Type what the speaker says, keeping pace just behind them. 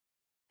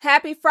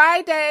Happy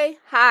Friday.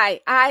 Hi,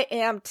 I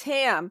am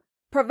Tam.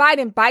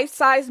 Providing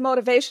bite-sized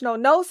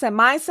motivational notes and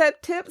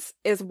mindset tips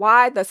is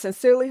why the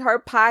Sincerely Her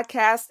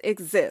podcast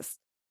exists.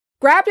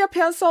 Grab your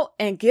pencil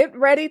and get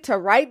ready to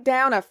write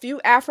down a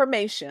few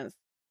affirmations.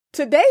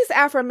 Today's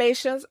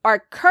affirmations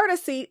are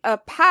courtesy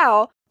of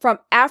Pal from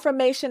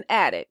Affirmation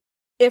Addict.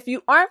 If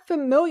you aren't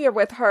familiar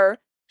with her,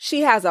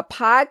 she has a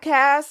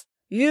podcast,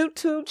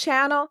 YouTube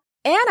channel,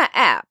 and an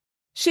app.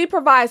 She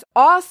provides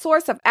all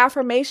sorts of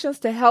affirmations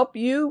to help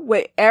you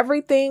with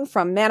everything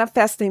from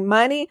manifesting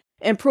money,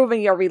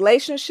 improving your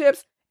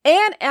relationships,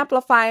 and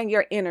amplifying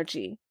your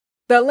energy.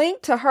 The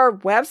link to her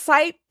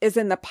website is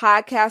in the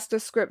podcast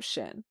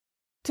description.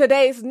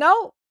 Today's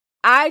note,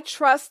 I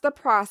trust the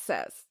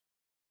process.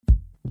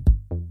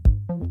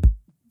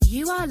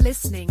 You are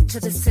listening to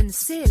the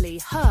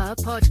Sincerely Her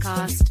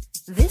podcast.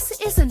 This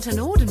isn't an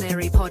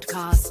ordinary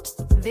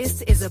podcast.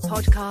 This is a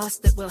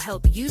podcast that will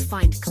help you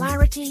find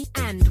clarity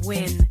and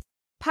win.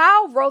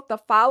 Pal wrote the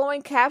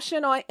following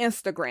caption on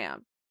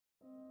Instagram.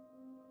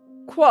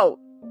 Quote,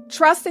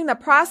 trusting the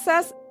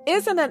process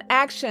isn't an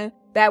action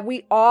that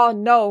we all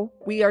know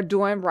we are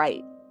doing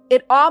right.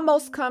 It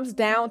almost comes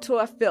down to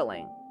a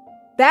feeling.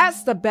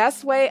 That's the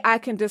best way I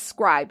can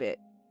describe it.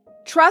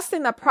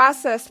 Trusting the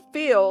process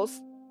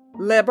feels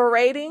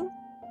liberating,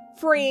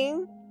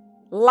 freeing,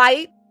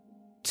 light,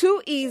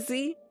 too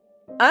easy,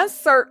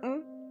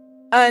 uncertain,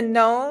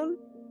 unknown,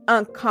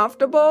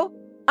 uncomfortable,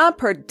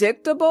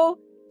 unpredictable,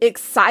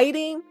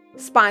 exciting,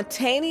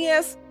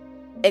 spontaneous,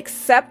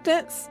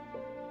 acceptance,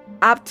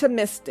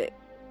 optimistic.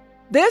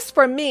 This,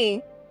 for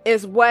me,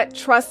 is what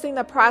trusting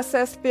the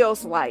process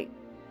feels like.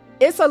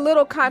 It's a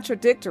little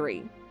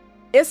contradictory.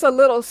 It's a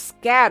little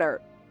scattered,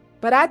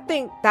 but I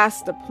think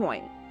that's the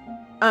point.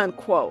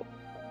 Unquote.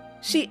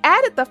 She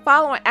added the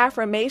following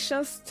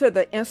affirmations to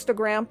the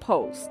Instagram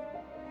post.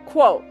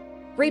 Quote,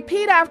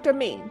 repeat after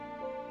me.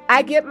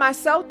 I get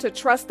myself to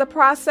trust the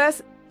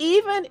process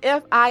even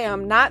if I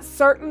am not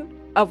certain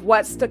of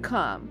what's to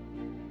come.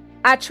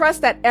 I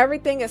trust that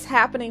everything is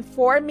happening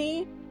for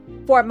me,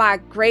 for my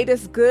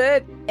greatest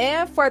good,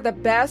 and for the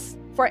best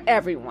for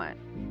everyone.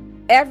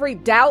 Every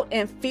doubt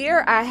and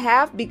fear I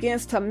have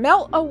begins to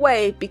melt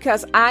away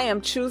because I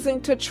am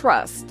choosing to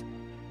trust.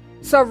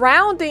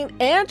 Surrounding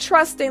and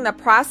trusting the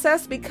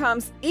process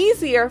becomes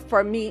easier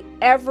for me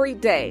every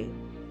day.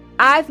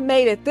 I've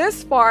made it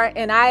this far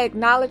and I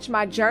acknowledge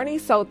my journey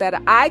so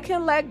that I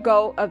can let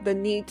go of the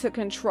need to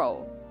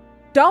control.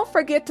 Don't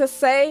forget to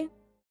say,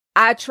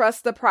 I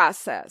trust the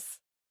process.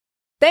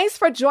 Thanks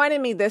for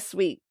joining me this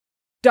week.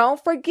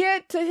 Don't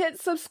forget to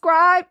hit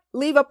subscribe,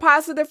 leave a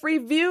positive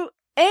review,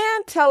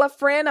 and tell a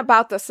friend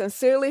about the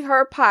Sincerely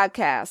Her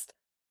podcast.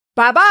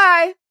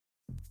 Bye-bye.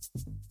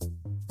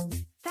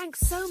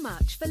 Thanks so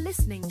much for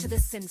listening to the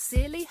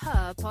Sincerely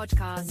Her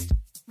podcast.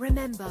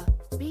 Remember,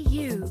 be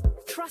you,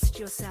 trust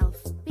yourself,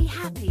 be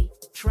happy,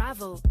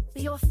 travel,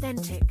 be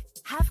authentic,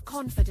 have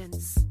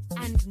confidence,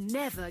 and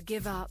never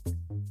give up.